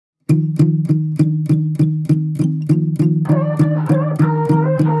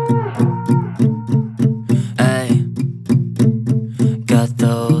Ay, got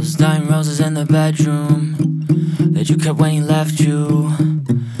those dying roses in the bedroom that you kept when he left you.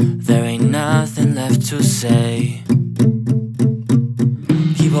 There ain't nothing left to say.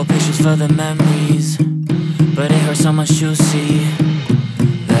 Keep all pictures for the memories, but it hurts so much to see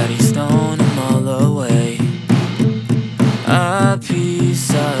that he's thrown them all away. A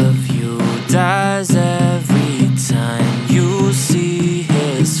piece of you dies every time you see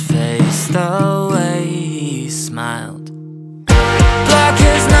his face, the way he smiled. Block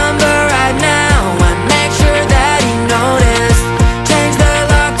his number right now and make sure that he noticed. Change the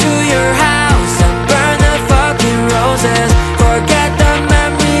lock to your house and burn the fucking roses. Forget the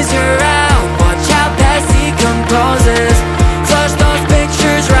memories, you're out. Watch how past decomposes. Flush those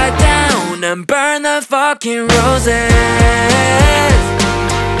pictures right down and burn the fucking roses.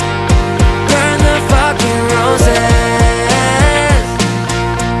 Burn the fucking roses.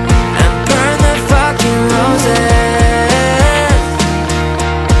 And burn the fucking roses.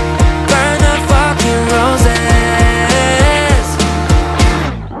 Burn the fucking roses.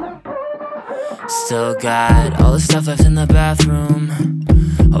 Still got all the stuff left in the bathroom.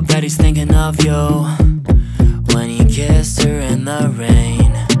 Hope that he's thinking of you when he kissed her in the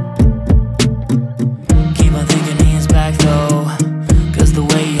rain. Keep on thinking he is back though, cause the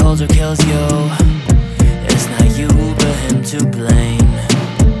way he holds her kills you. It's not you but him to blame.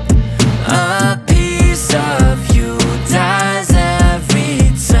 A piece of you dies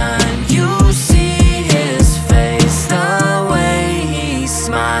every time you see his face, the way he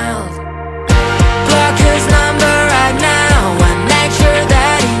smiled. Block his number right now and make sure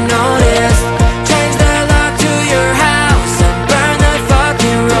that he noticed. Change the lock to your house and burn the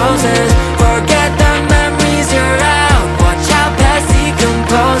fucking roses. Forget the memories, you're out. Watch how past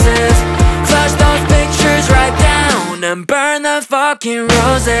decomposes. Flush those pictures right down and burn the fucking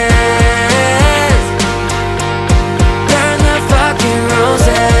roses. Burn the fucking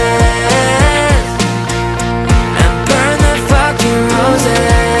roses. And burn the fucking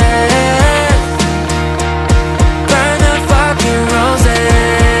roses. Burn the fucking roses.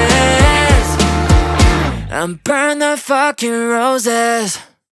 And burn the fucking roses.